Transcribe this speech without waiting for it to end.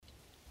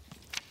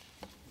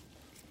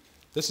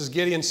This is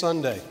Gideon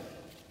Sunday,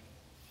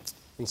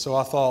 and so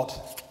I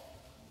thought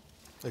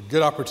a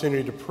good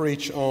opportunity to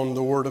preach on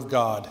the Word of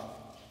God.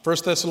 1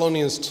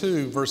 Thessalonians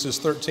 2, verses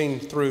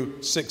 13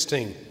 through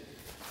 16.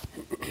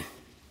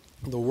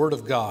 The Word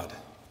of God.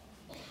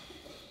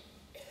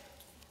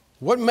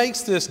 What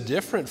makes this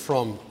different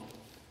from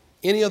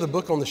any other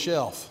book on the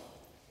shelf?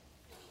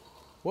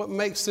 What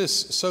makes this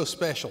so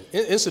special?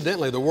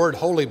 Incidentally, the word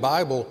Holy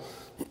Bible,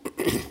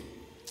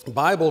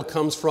 Bible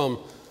comes from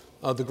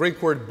the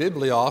Greek word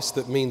biblios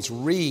that means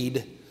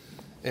reed,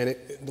 and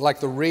like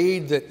the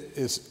reed that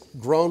is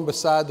grown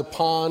beside the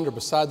pond or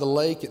beside the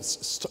lake,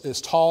 it's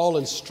tall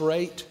and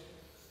straight.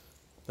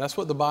 That's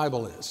what the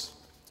Bible is.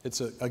 It's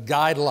a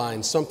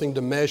guideline, something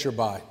to measure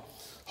by.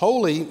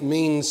 Holy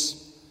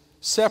means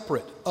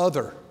separate,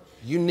 other,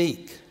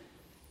 unique.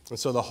 And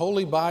so the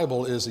Holy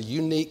Bible is a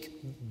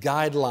unique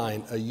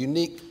guideline, a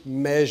unique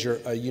measure,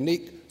 a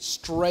unique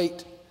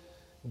straight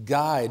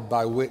guide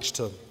by which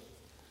to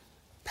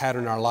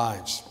pattern our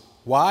lives.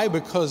 Why?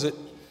 Because it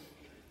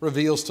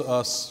reveals to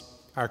us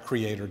our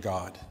Creator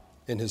God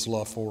and His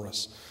love for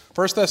us.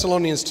 1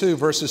 Thessalonians 2,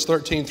 verses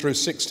 13 through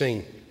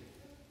 16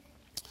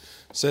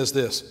 says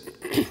this,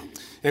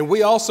 "And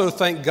we also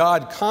thank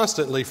God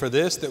constantly for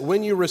this, that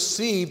when you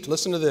received,"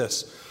 listen to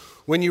this,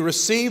 "when you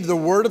received the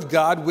word of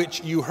God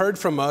which you heard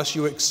from us,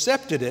 you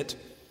accepted it,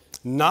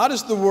 not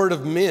as the word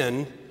of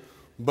men,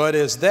 but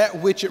as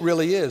that which it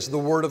really is, the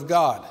word of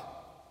God,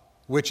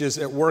 which is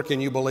at work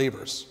in you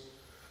believers.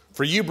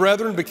 For you,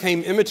 brethren,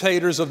 became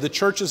imitators of the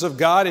churches of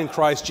God in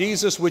Christ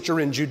Jesus, which are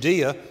in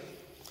Judea.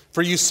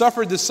 For you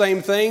suffered the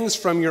same things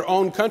from your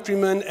own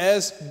countrymen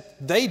as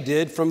they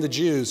did from the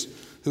Jews,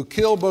 who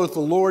killed both the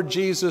Lord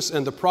Jesus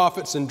and the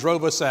prophets and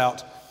drove us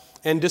out,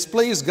 and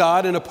displease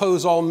God and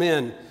oppose all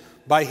men,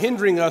 by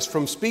hindering us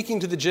from speaking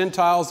to the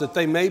Gentiles that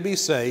they may be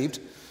saved,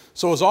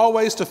 so as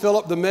always to fill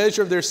up the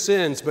measure of their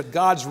sins, but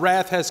God's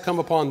wrath has come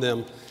upon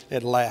them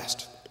at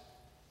last."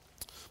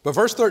 But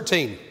verse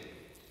 13,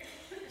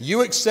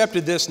 "You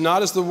accepted this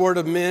not as the word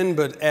of men,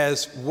 but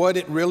as what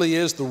it really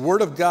is, the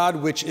word of God,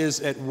 which is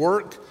at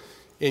work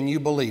in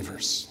you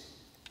believers."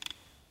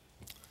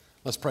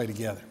 Let's pray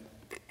together.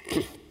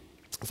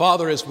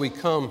 Father, as we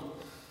come,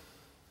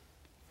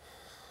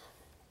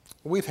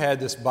 we've had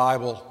this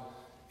Bible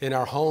in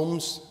our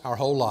homes our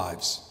whole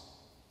lives.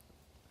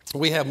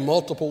 We have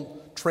multiple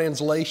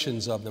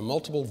translations of them,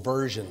 multiple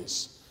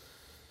versions.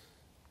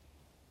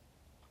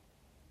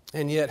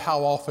 And yet,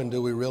 how often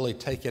do we really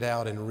take it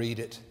out and read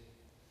it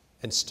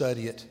and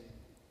study it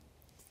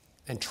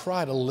and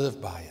try to live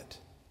by it?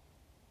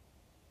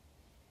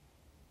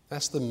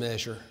 That's the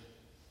measure,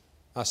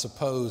 I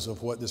suppose,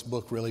 of what this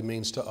book really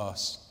means to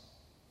us.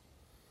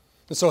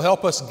 And so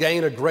help us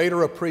gain a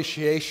greater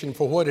appreciation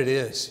for what it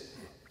is,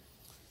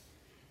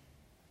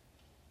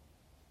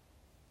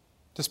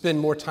 to spend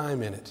more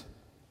time in it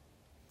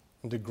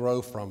and to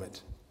grow from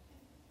it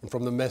and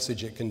from the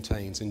message it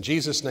contains. In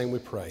Jesus' name we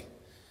pray.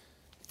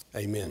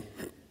 Amen.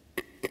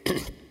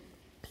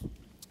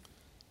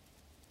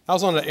 I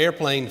was on an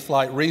airplane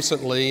flight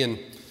recently, and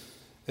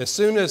as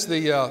soon as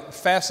the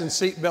fasten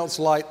seatbelts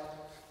light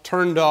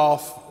turned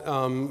off,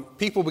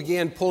 people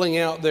began pulling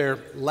out their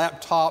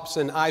laptops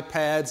and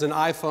iPads and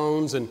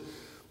iPhones and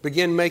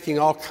began making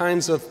all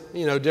kinds of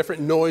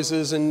different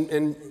noises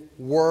and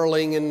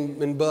whirling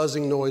and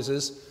buzzing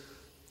noises.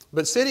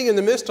 But sitting in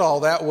the midst of all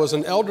that was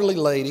an elderly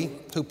lady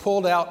who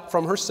pulled out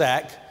from her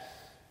sack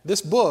this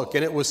book,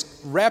 and it was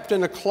wrapped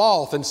in a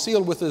cloth and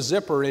sealed with a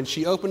zipper, and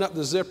she opened up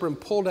the zipper and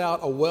pulled out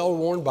a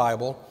well-worn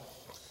Bible.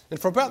 And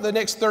for about the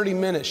next 30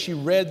 minutes, she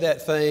read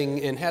that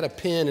thing and had a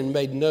pen and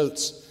made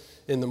notes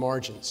in the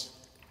margins.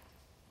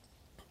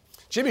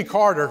 Jimmy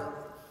Carter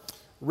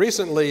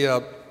recently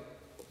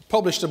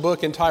published a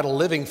book entitled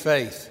Living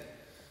Faith.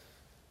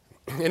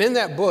 And in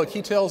that book,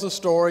 he tells a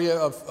story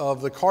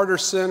of the Carter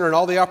Center and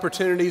all the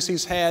opportunities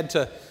he's had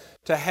to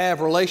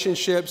have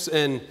relationships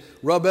and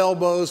rub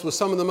elbows with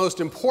some of the most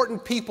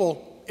important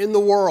people in the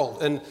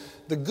world, and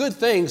the good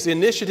things, the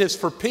initiatives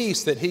for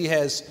peace that he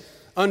has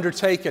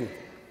undertaken.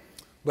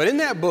 But in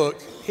that book,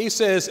 he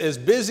says, as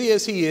busy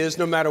as he is,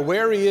 no matter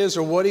where he is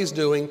or what he's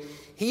doing,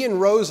 he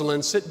and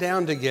Rosalind sit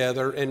down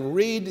together and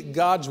read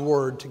God's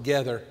Word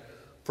together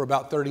for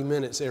about 30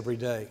 minutes every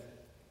day.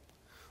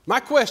 My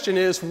question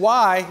is,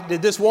 why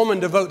did this woman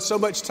devote so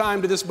much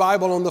time to this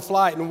Bible on the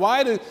flight? And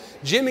why do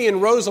Jimmy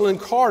and Rosalind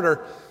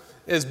Carter,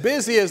 as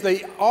busy as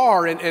they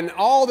are and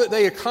all that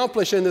they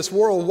accomplish in this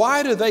world,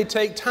 why do they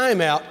take time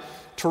out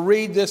to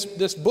read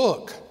this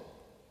book?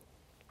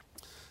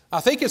 I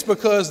think it's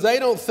because they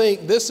don't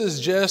think this is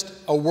just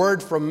a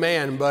word from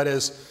man, but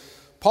as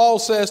Paul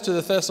says to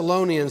the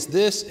Thessalonians,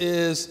 this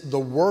is the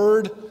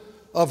Word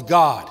of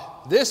God.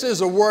 This is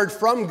a word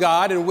from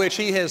God in which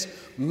He is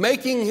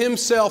making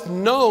Himself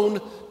known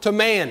to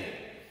man.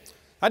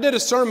 I did a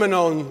sermon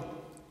on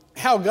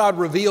how God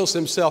reveals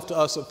Himself to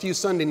us a few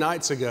Sunday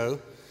nights ago.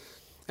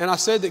 And I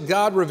said that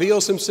God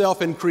reveals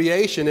Himself in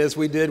creation, as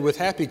we did with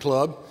Happy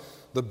Club,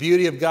 the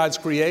beauty of God's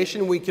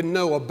creation. We can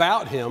know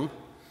about Him.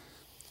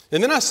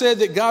 And then I said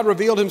that God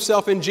revealed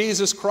himself in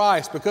Jesus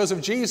Christ. Because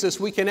of Jesus,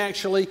 we can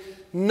actually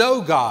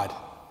know God.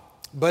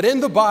 But in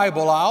the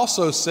Bible, I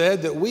also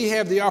said that we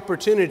have the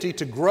opportunity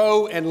to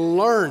grow and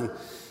learn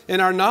in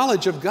our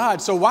knowledge of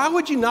God. So why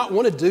would you not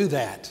want to do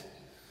that?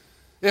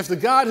 If the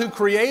God who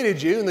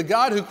created you and the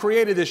God who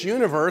created this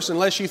universe,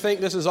 unless you think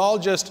this is all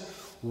just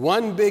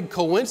one big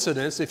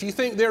coincidence, if you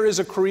think there is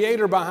a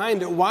creator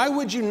behind it, why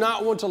would you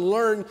not want to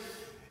learn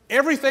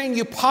everything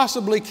you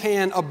possibly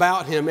can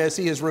about him as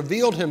he has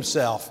revealed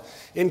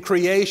himself in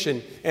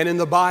creation and in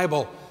the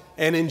Bible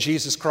and in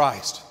Jesus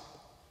Christ?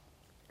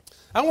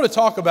 I want to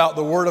talk about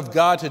the Word of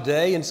God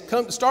today and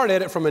start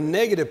at it from a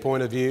negative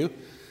point of view.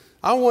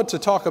 I want to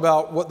talk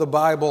about what the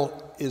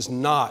Bible is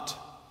not,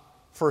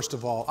 first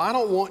of all. I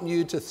don't want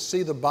you to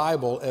see the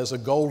Bible as a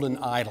golden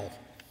idol.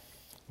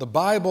 The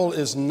Bible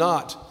is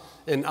not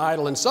an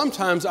idol. And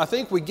sometimes I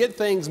think we get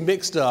things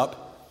mixed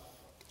up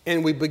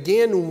and we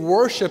begin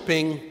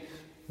worshiping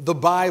the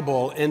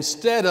Bible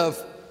instead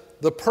of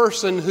the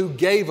person who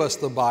gave us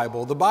the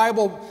Bible. The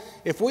Bible,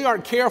 if we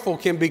aren't careful,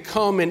 can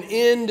become an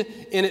end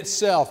in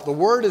itself. The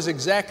word is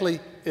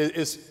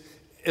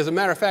as a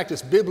matter of fact,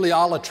 it's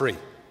bibliolatry.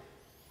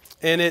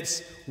 And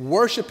it's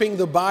worshiping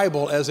the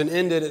Bible as an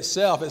end in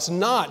itself. It's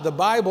not. The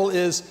Bible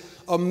is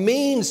a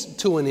means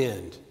to an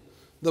end.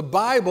 The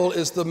Bible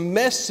is the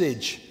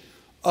message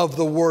of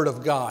the Word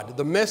of God,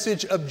 the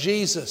message of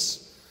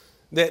Jesus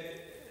that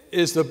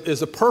is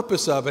the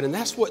purpose of it. And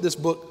that's what this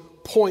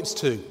book points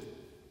to.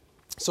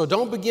 So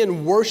don't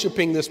begin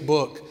worshiping this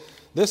book.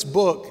 This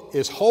book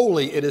is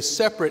holy, it is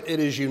separate, it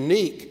is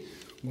unique.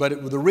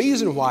 But the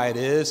reason why it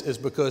is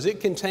because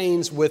it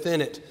contains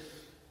within it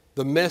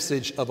the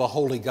message of a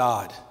holy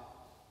God.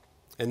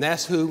 And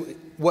that's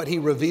what he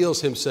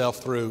reveals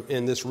himself through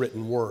in this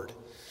written word.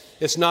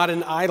 It's not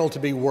an idol to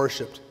be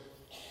worshiped.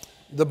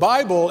 The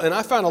Bible, and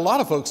I found a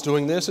lot of folks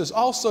doing this, is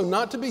also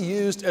not to be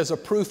used as a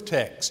proof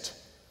text.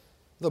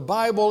 The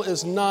Bible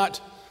is not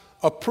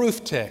a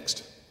proof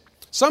text.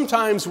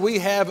 Sometimes we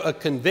have a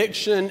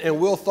conviction and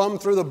we'll thumb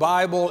through the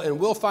Bible and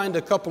we'll find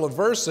a couple of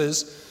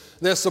verses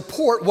that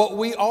support what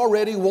we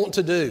already want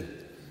to do,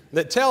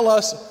 that tell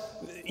us,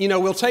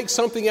 we'll take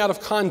something out of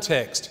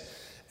context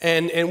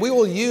and we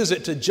will use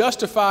it to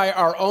justify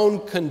our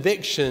own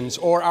convictions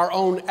or our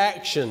own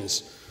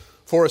actions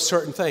for a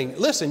certain thing.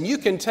 Listen, you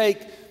can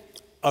take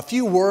a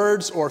few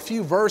words or a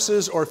few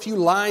verses or a few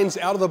lines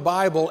out of the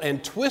Bible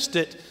and twist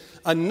it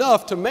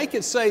enough to make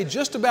it say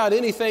just about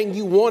anything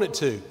you want it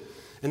to.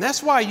 And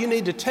that's why you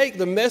need to take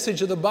the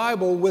message of the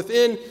Bible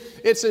within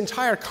its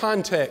entire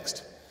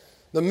context.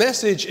 The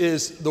message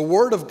is the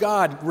Word of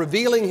God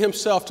revealing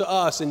himself to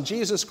us, and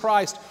Jesus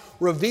Christ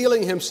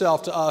revealing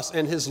himself to us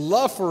and his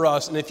love for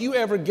us. And if you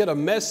ever get a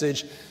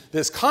message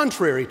that's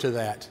contrary to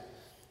that,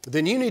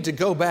 then you need to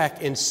go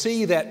back and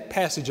see that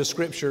passage of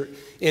Scripture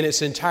in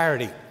its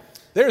entirety.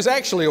 There's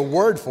actually a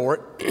word for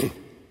it.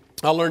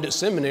 I learned at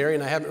seminary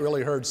and I haven't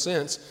really heard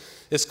since.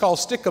 It's called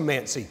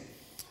stickomancy.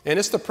 And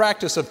it's the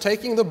practice of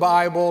taking the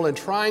Bible and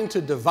trying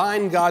to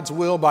divine God's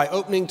will by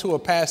opening to a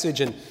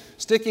passage and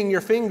sticking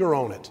your finger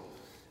on it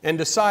and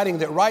deciding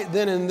that right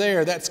then and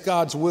there, that's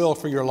God's will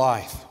for your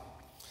life.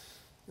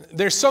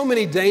 There's so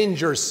many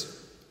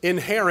dangers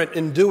inherent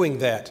in doing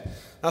that.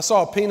 I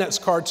saw a Peanuts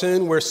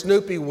cartoon where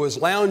Snoopy was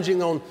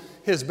lounging on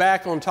his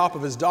back on top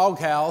of his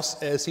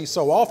doghouse, as he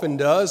so often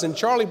does, and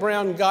Charlie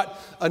Brown got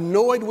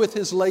annoyed with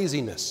his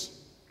laziness.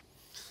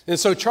 And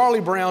so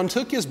Charlie Brown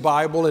took his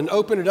Bible and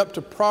opened it up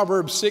to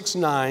Proverbs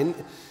 6:9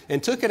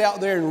 and took it out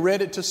there and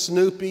read it to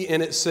Snoopy,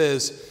 and it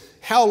says,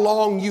 "How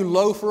long, you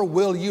loafer,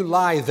 will you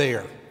lie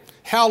there?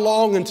 How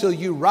long until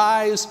you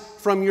rise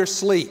from your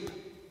sleep?"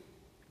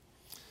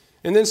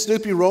 And then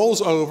Snoopy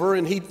rolls over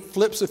and he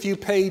flips a few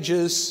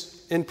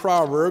pages in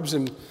Proverbs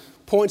and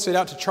points it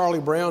out to Charlie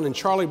Brown, and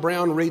Charlie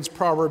Brown reads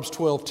Proverbs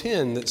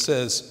 12:10 that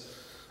says,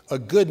 "A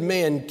good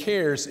man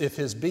cares if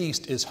his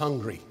beast is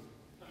hungry."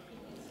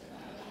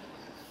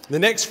 The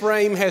next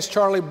frame has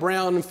Charlie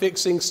Brown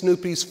fixing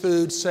Snoopy's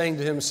food, saying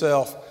to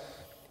himself,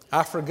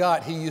 "I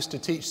forgot he used to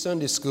teach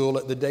Sunday school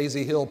at the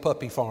Daisy Hill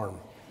Puppy Farm."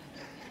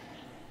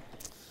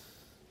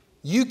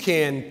 You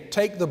can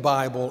take the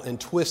Bible and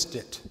twist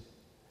it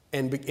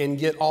and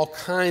get all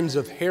kinds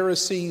of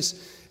heresies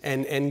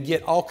and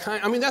get all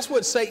kinds. That's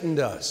what Satan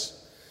does.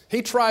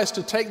 He tries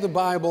to take the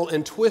Bible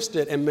and twist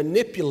it and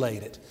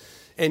manipulate it.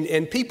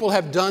 And people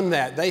have done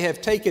that. They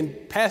have taken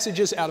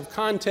passages out of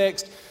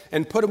context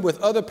and put them with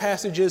other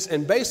passages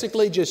and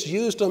basically just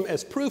used them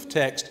as proof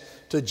text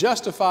to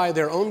justify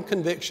their own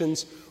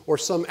convictions or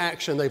some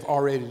action they've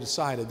already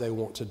decided they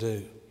want to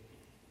do.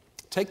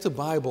 Take the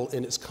Bible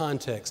in its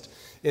context,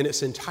 in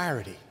its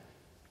entirety,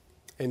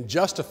 and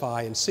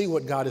justify and see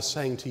what God is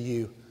saying to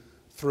you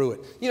through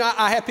it.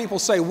 I have people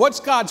say,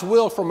 "What's God's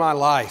will for my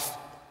life?"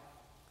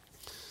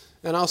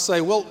 And I'll say,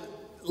 well,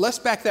 let's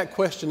back that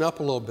question up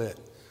a little bit.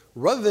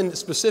 Rather than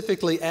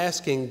specifically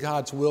asking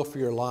God's will for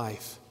your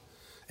life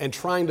and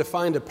trying to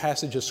find a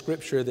passage of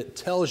Scripture that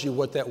tells you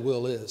what that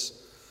will is,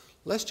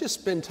 let's just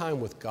spend time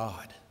with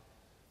God.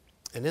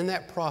 And in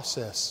that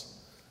process,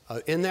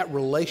 in that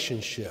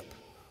relationship,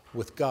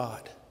 with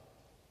God,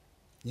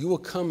 you will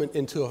come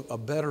into a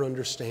better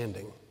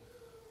understanding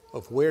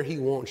of where He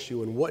wants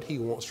you and what He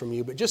wants from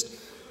you. But just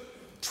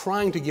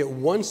trying to get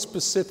one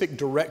specific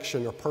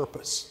direction or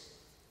purpose,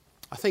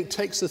 I think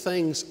takes the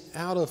things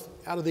out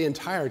of the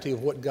entirety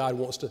of what God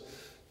wants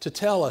to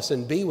tell us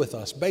and be with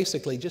us.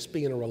 Basically, just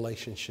be in a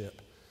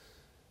relationship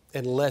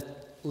and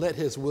let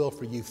His will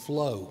for you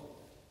flow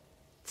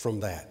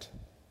from that.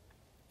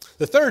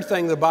 The third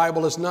thing the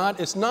Bible is not,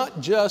 it's not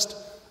just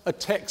a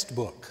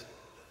textbook.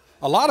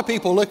 A lot of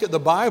people look at the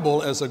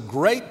Bible as a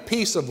great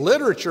piece of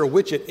literature,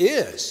 which it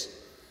is.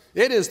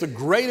 It is the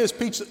greatest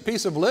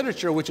piece of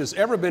literature which has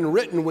ever been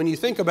written when you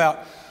think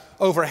about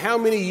over how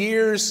many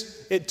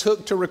years it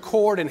took to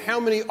record and how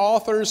many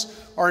authors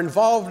are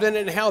involved in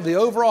it and how the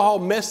overall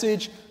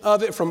message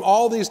of it from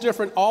all these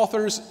different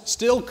authors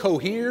still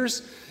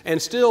coheres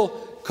and still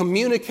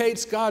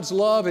communicates God's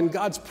love and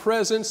God's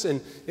presence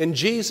and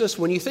Jesus.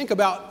 When you think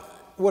about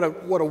what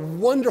a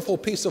wonderful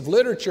piece of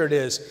literature it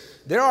is,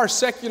 there are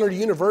secular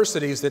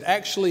universities that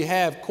actually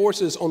have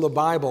courses on the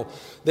Bible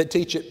that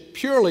teach it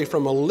purely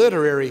from a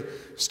literary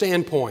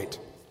standpoint.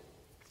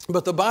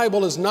 But the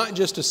Bible is not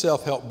just a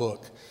self-help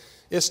book.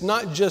 It's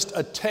not just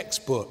a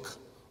textbook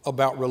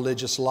about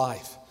religious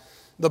life.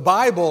 The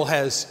Bible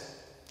has,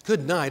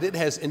 it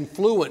has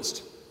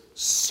influenced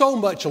so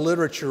much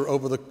literature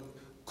over the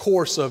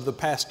course of the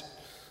past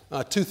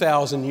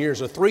 2,000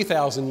 years or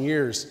 3,000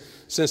 years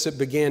since it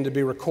began to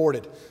be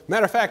recorded.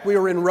 Matter of fact, we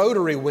were in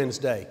Rotary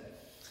Wednesday,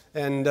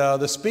 and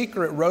the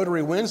speaker at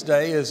Rotary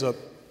Wednesday is a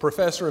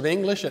professor of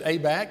English at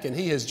ABAC, and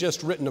he has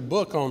just written a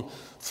book on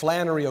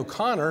Flannery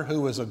O'Connor,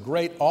 who is a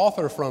great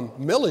author from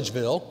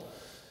Milledgeville,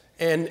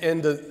 and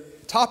the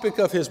topic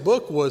of his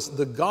book was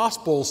the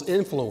gospel's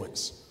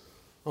influence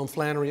on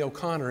Flannery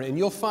O'Connor. And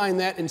you'll find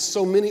that in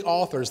so many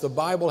authors. The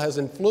Bible has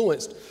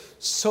influenced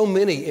so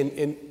many,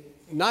 in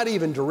not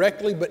even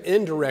directly, but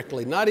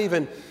indirectly, not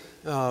even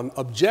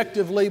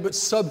objectively, but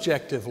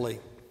subjectively.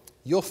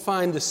 You'll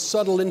find the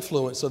subtle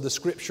influence of the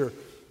Scripture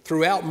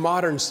throughout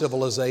modern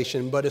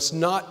civilization, but it's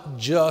not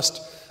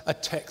just a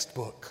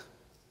textbook.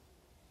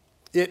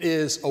 It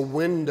is a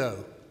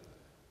window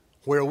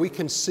where we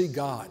can see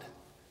God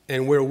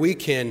and where we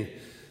can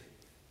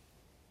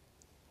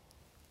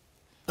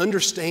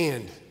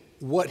understand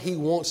what He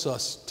wants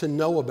us to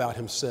know about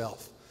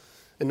Himself.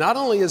 And not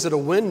only is it a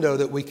window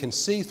that we can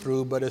see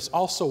through, but it's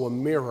also a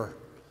mirror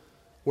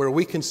where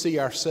we can see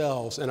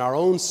ourselves and our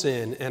own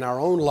sin and our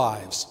own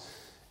lives,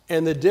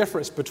 and the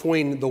difference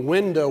between the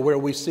window where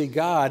we see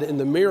God and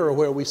the mirror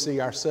where we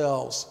see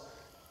ourselves,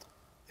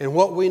 and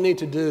what we need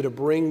to do to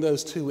bring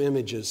those two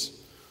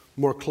images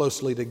more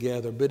closely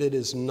together. But it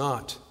is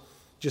not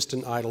just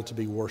an idol to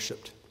be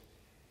worshiped.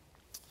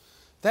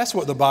 That's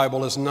what the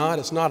Bible is not.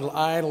 It's not an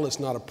idol. It's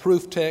not a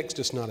proof text.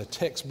 It's not a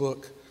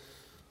textbook.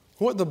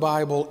 What the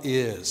Bible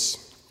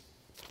is,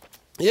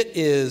 it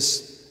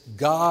is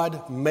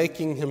God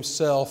making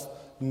Himself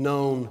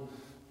known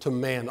to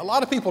man. A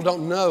lot of people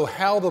don't know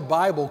how the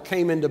Bible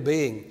came into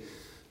being.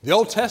 The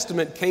Old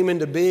Testament came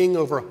into being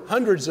over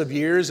hundreds of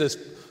years as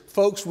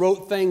folks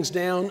wrote things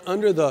down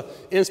under the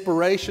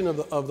inspiration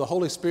of the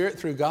Holy Spirit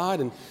through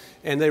God,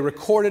 and they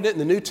recorded it in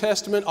the New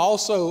Testament.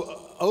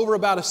 Also, over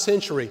about a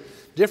century,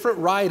 different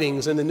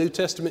writings in the New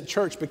Testament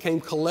church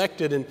became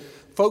collected, and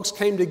folks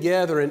came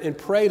together and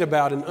prayed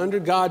about, and under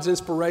God's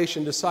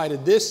inspiration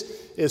decided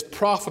this is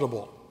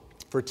profitable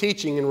for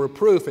teaching and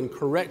reproof and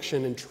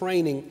correction and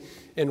training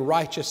in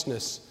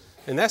righteousness.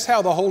 And that's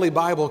how the Holy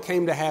Bible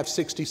came to have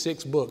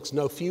 66 books,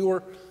 no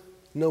fewer,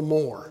 no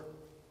more.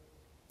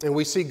 And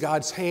we see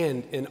God's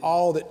hand in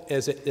all that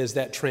as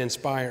that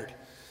transpired.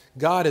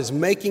 God is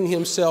making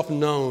Himself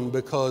known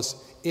because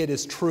it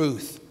is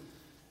truth,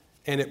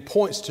 and it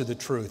points to the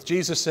truth.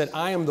 Jesus said,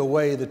 I am the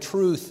way, the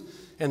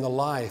truth, and the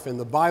life. And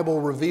the Bible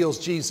reveals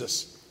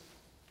Jesus,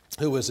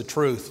 who is the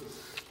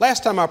truth.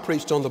 Last time I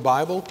preached on the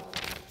Bible,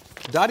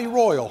 Dottie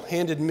Royal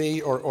handed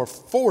me or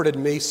forwarded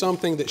me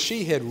something that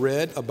she had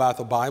read about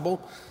the Bible,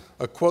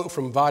 a quote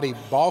from Vadi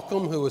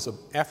Balcom, who was an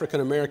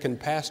African-American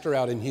pastor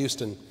out in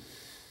Houston.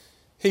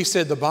 He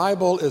said, the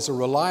Bible is a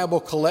reliable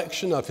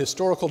collection of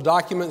historical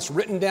documents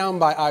written down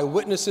by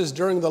eyewitnesses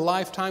during the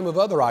lifetime of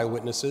other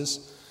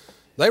eyewitnesses.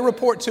 They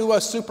report to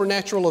us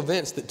supernatural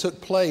events that took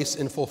place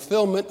in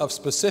fulfillment of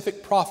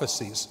specific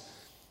prophecies,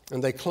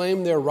 and they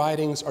claim their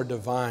writings are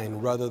divine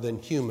rather than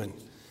human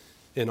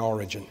in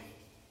origin.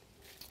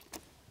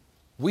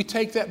 We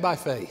take that by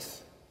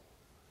faith.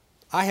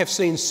 I have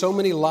seen so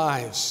many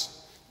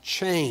lives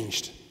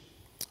changed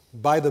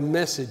by the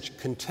message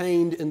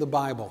contained in the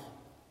Bible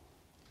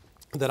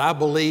that I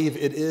believe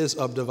it is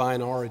of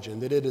divine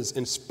origin, that it is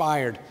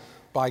inspired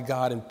by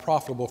God and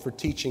profitable for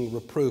teaching,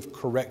 reproof,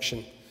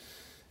 correction,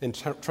 and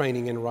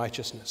training in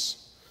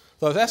righteousness.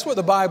 So if that's what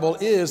the Bible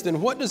is, then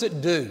what does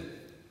it do?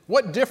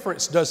 What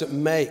difference does it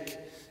make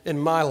in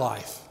my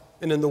life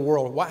and in the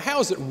world? How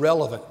is it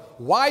relevant?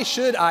 Why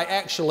should I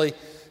actually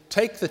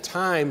take the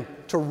time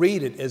to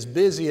read it as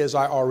busy as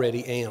I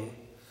already am?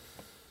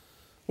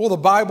 Well, the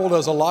Bible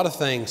does a lot of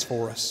things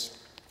for us.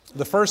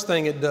 The first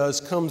thing it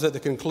does comes at the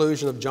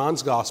conclusion of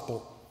John's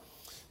gospel.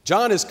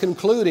 John is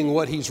concluding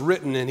what he's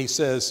written, and he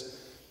says,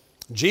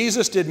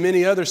 Jesus did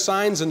many other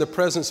signs in the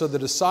presence of the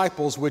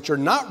disciples, which are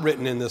not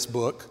written in this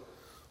book.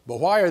 But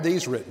why are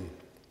these written?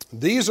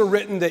 These are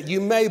written that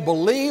you may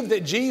believe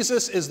that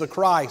Jesus is the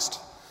Christ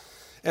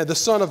and the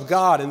Son of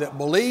God, and that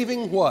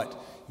believing what?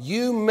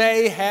 You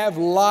may have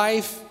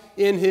life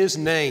in His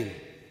name.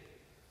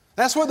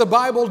 That's what the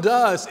Bible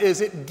does,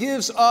 is it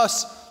gives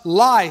us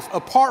life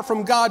apart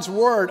from God's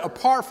Word,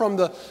 apart from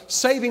the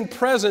saving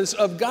presence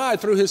of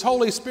God through His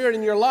Holy Spirit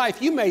in your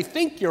life. You may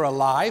think you're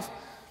alive,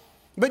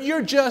 but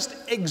you're just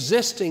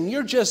existing.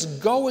 You're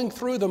just going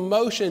through the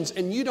motions,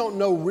 and you don't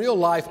know real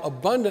life,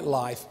 abundant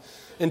life,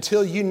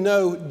 until you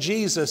know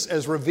Jesus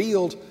as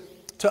revealed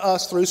to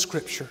us through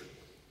Scripture.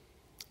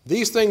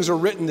 These things are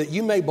written that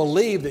you may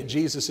believe that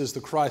Jesus is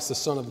the Christ, the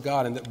Son of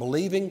God, and that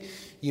believing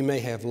you may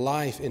have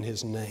life in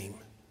His name.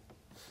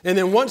 And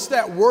then once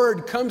that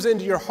word comes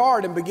into your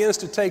heart and begins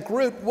to take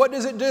root, what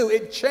does it do?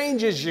 It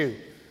changes you.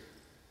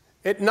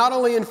 It not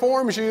only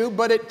informs you,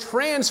 but it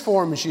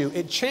transforms you.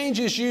 It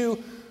changes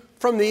you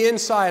from the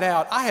inside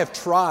out. I have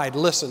tried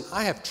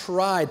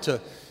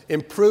to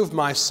improve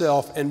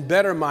myself and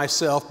better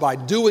myself by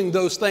doing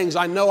those things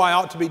I know I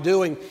ought to be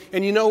doing.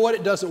 And you know what?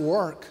 It doesn't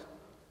work.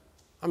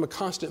 I'm a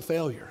constant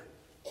failure.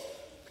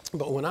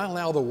 But when I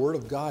allow the Word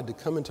of God to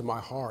come into my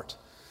heart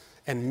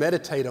and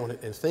meditate on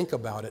it and think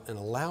about it and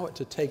allow it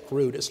to take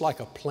root, it's like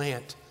a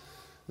plant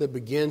that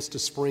begins to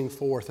spring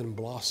forth and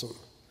blossom.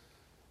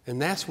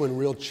 And that's when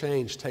real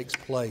change takes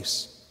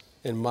place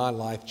in my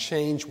life,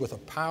 change with a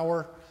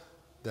power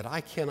that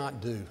I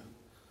cannot do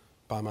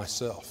by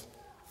myself.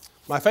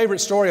 My favorite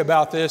story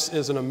about this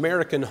is an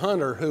American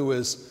hunter who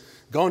is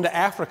going to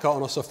Africa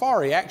on a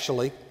safari,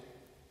 actually.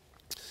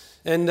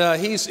 And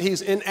he's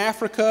in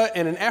Africa,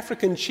 and an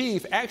African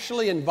chief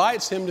actually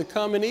invites him to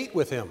come and eat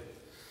with him.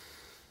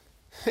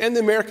 And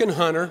the American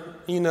hunter,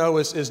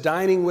 is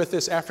dining with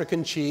this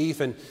African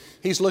chief, and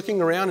he's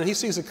looking around, and he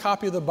sees a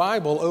copy of the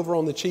Bible over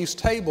on the chief's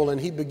table, and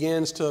he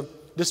begins to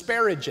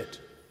disparage it.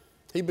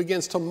 He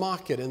begins to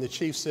mock it, and the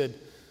chief said,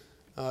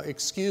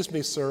 "Excuse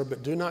me, sir,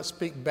 but do not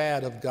speak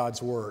bad of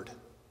God's Word.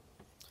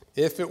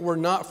 If it were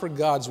not for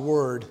God's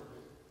Word,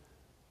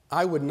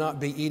 I would not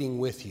be eating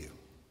with you.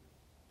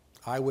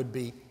 I would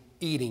be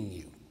eating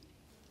you."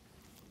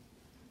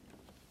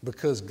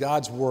 Because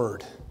God's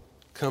Word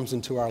comes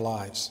into our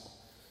lives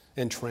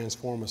and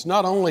transforms us.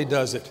 Not only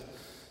does it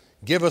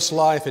give us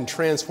life and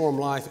transform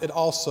life, it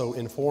also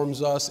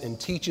informs us and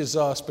teaches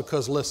us,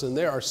 because listen,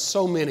 there are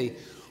so many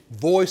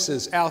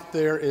voices out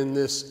there in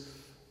this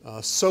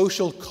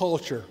social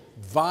culture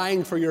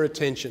vying for your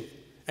attention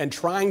and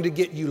trying to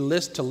get you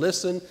to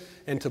listen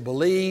and to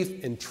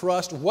believe and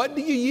trust. What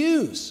do you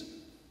use?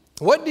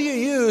 What do you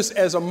use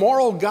as a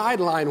moral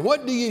guideline?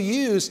 What do you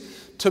use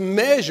to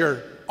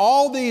measure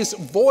all these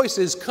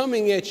voices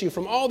coming at you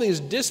from all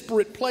these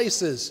disparate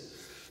places,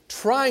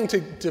 trying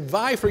to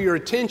vie for your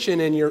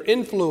attention and your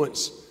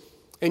influence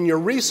and your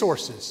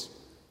resources?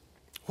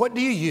 What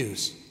do you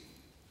use?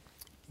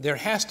 There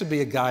has to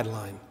be a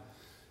guideline.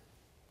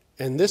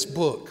 And this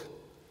book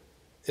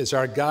is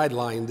our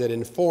guideline that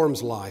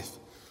informs life.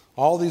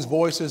 All these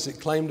voices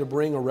that claim to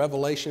bring a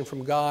revelation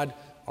from God,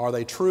 are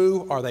they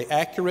true? Are they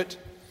accurate?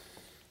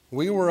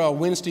 We were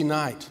Wednesday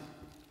night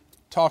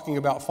talking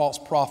about false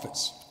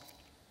prophets.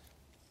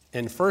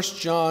 And 1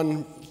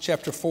 John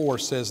chapter 4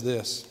 says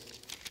this.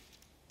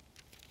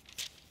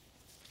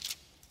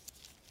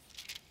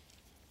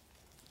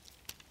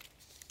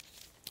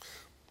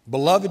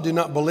 Beloved, do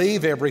not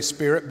believe every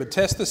spirit, but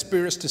test the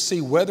spirits to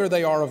see whether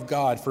they are of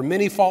God. For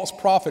many false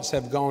prophets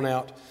have gone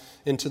out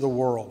into the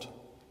world.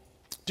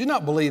 Do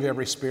not believe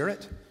every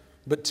spirit,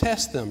 but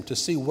test them to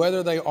see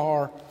whether they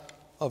are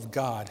of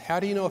God. How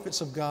do you know if it's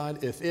of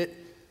God? If it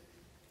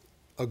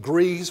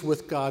agrees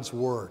with God's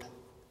Word.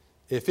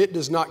 If it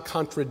does not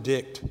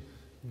contradict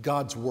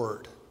God's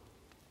Word.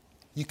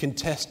 You can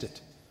test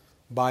it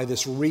by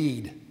this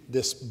reed,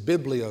 this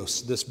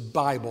biblios, this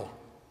Bible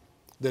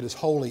that is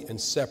holy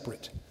and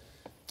separate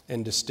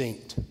and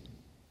distinct.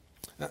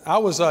 I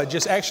was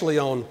just actually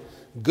on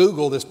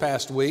Google this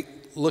past week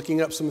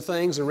looking up some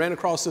things and ran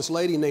across this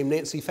lady named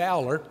Nancy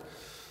Fowler,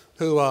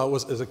 who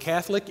is a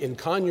Catholic in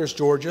Conyers,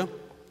 Georgia,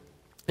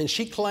 and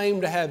she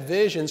claimed to have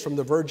visions from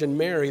the Virgin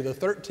Mary the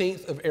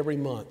 13th of every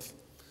month.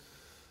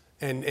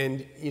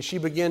 And she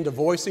began to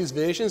voice these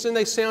visions, and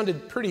they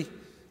sounded pretty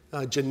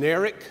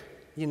generic.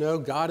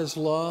 God is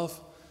love,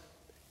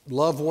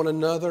 love one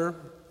another,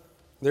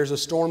 there's a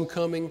storm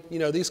coming,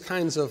 these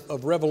kinds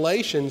of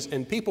revelations,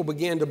 and people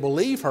began to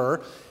believe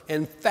her,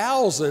 and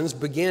thousands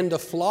began to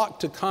flock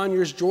to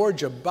Conyers,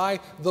 Georgia by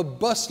the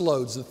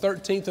busloads, the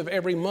 13th of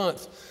every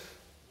month,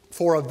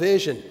 for a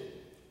vision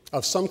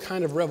of some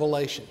kind of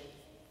revelation.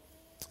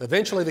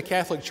 Eventually, the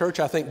Catholic Church,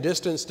 I think,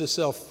 distanced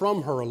itself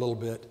from her a little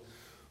bit.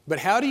 But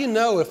how do you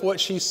know if what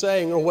she's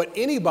saying or what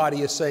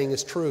anybody is saying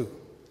is true?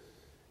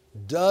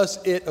 Does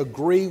it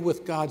agree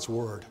with God's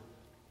Word,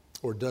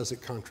 or does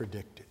it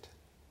contradict it?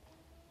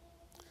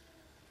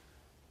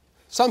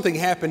 Something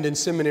happened in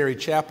Seminary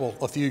Chapel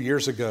a few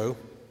years ago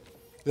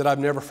that I've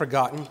never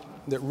forgotten,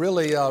 that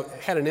really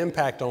had an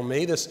impact on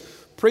me. This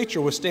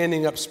preacher was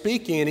standing up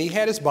speaking, and he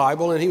had his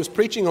Bible, and he was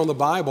preaching on the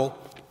Bible.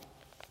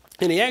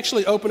 And he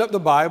actually opened up the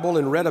Bible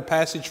and read a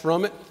passage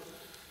from it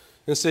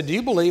and said, "Do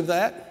you believe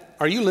that?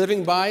 Are you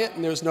living by it?"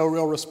 And there's no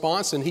real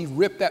response, and he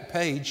ripped that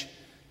page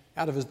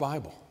out of his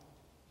Bible.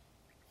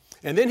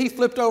 And then he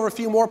flipped over a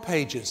few more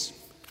pages,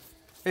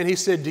 and he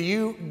said,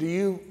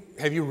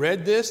 have you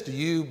read this? Do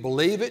you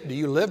believe it? Do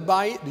you live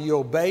by it? Do you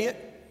obey it?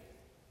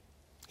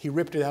 He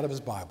ripped it out of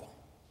his Bible.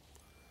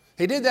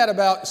 He did that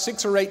about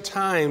 6 or 8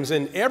 times,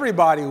 and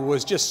everybody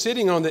was just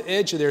sitting on the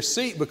edge of their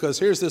seat because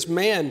here's this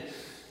man,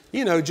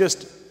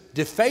 just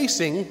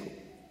defacing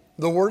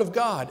the Word of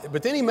God.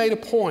 But then he made a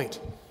point.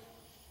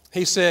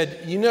 He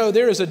said,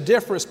 there is a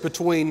difference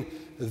between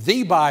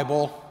the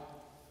Bible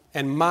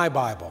and my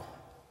Bible.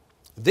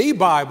 The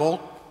Bible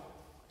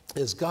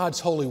is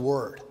God's holy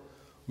Word.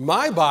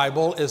 My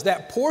Bible is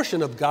that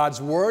portion of God's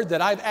Word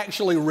that I've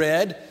actually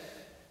read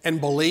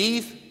and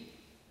believe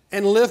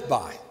and live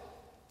by.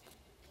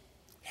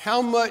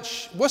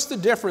 What's the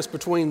difference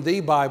between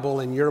the Bible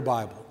and your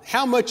Bible?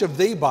 How much of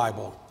the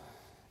Bible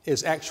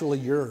is actually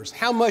yours?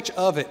 How much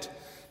of it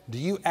do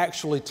you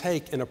actually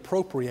take and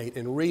appropriate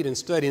and read and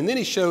study? And then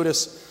he showed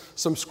us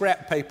some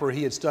scrap paper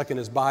he had stuck in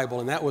his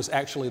Bible, and that was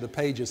actually the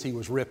pages he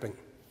was ripping.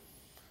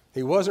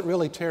 He wasn't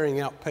really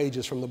tearing out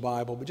pages from the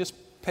Bible, but just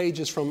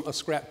pages from a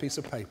scrap piece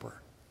of paper.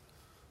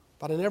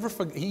 But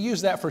he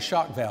used that for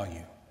shock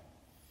value.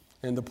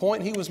 And the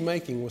point he was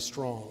making was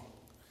strong.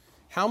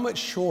 How much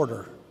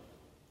shorter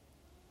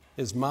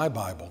is my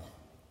Bible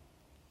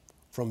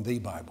from the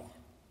Bible?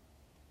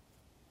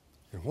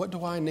 And what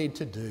do I need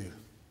to do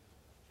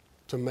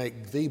to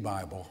make the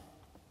Bible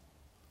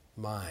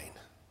mine?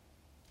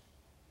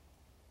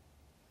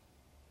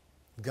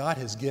 God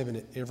has given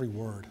it, every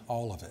word,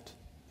 all of it,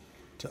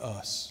 to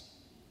us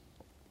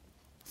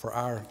for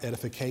our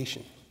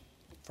edification,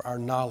 for our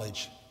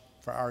knowledge,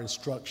 for our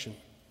instruction.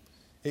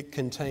 It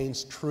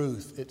contains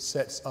truth. It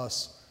sets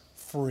us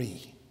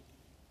free.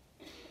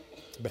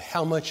 But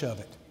how much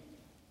of it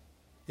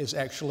is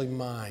actually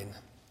mine,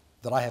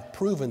 that I have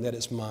proven that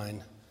it's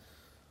mine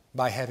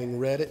by having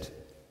read it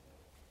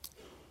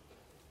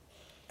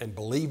and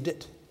believed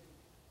it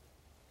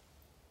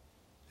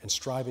and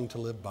striving to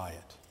live by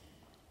it?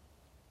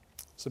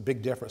 It's a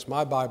big difference.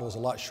 My Bible is a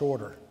lot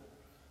shorter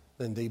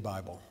than the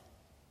Bible.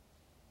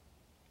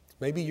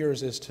 Maybe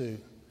yours is too.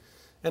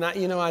 And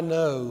I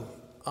know,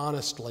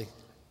 honestly,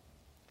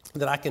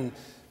 that I can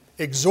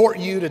exhort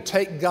you to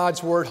take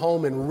God's Word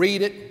home and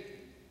read it,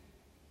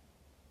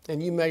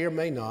 and you may or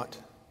may not.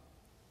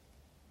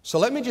 So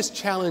let me just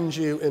challenge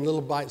you in little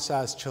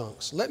bite-sized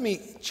chunks. Let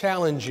me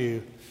challenge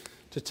you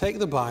to take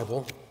the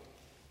Bible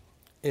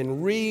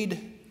and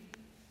read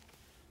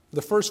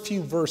the first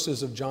few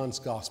verses of John's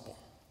Gospel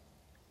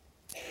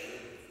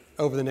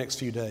over the next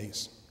few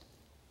days.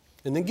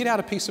 And then get out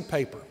a piece of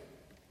paper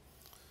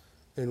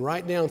and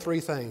write down 3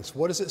 things.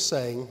 What is it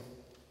saying?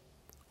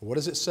 What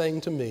is it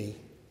saying to me?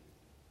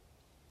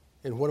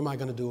 And what am I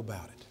going to do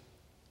about it?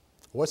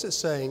 What's it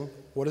saying?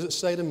 What does it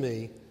say to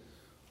me?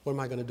 What am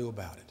I going to do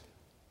about it?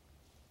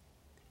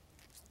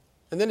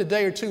 And then a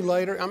day or two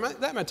later,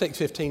 that might take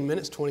 15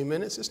 minutes, 20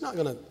 minutes. It's not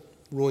going to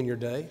ruin your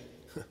day.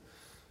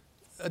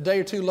 A day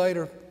or two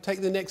later,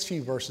 take the next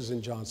few verses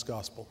in John's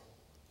Gospel.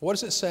 What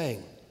is it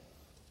saying?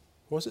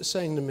 What is it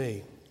saying to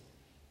me?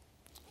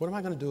 What am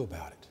I going to do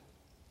about it?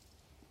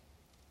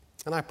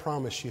 And I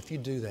promise you, if you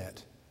do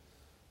that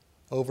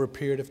over a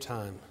period of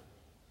time,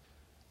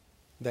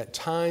 that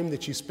time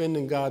that you spend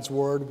in God's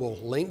Word will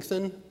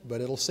lengthen, but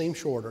it'll seem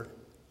shorter.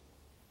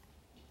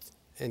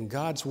 And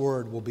God's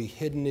Word will be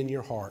hidden in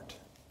your heart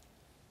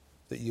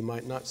that you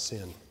might not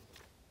sin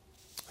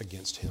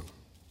against Him.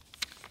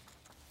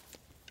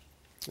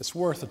 It's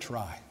worth a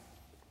try.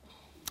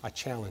 I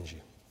challenge you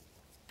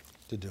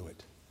to do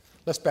it.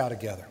 Let's bow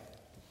together.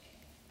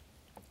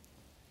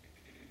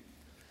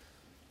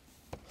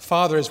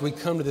 Father, as we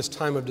come to this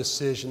time of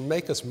decision,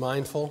 make us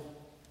mindful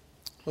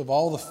of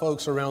all the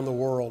folks around the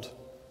world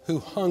who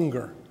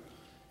hunger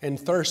and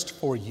thirst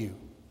for you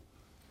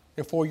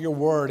and for your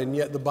word, and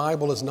yet the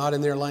Bible is not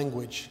in their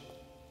language.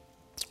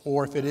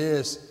 Or if it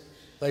is,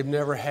 they've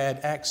never had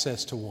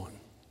access to one.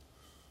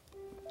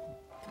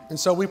 And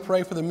so we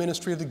pray for the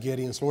ministry of the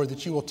Gideons, Lord,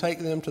 that you will take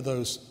them to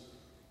those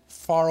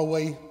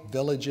faraway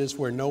villages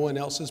where no one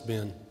else has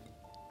been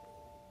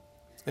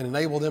and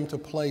enable them to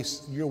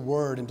place your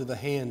word into the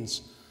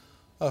hands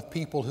of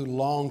people who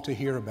long to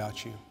hear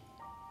about you.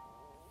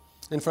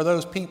 And for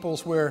those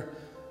peoples where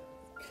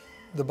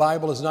the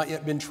Bible has not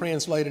yet been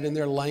translated in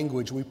their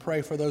language, we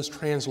pray for those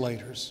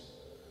translators,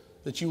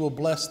 that you will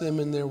bless them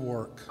in their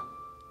work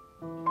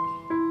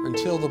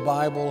until the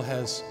Bible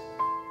has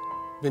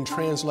been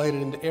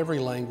translated into every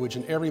language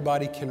and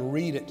everybody can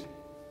read it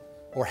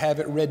or have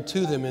it read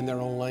to them in their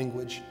own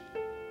language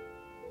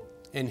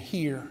and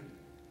hear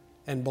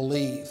and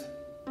believe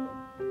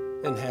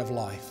and have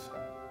life.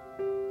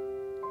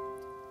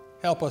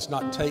 Help us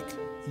not take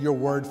your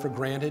word for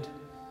granted,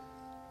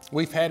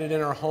 We've had it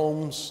in our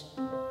homes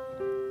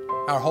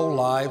our whole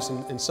lives,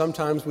 and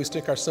sometimes we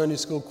stick our Sunday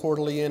school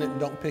quarterly in it and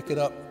don't pick it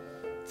up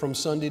from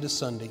Sunday to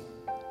Sunday.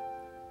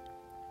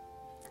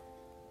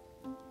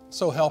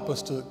 So help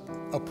us to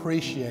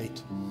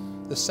appreciate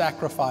the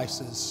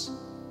sacrifices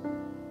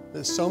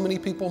that so many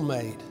people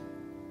made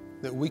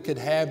that we could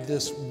have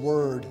this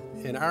word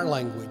in our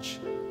language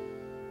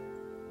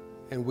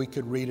and we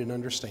could read and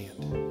understand.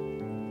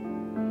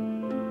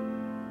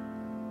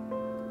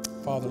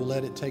 Father,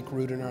 let it take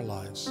root in our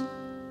lives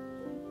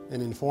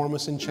and inform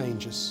us and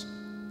change us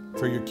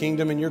for your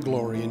kingdom and your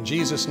glory. In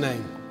Jesus'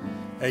 name,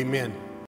 amen.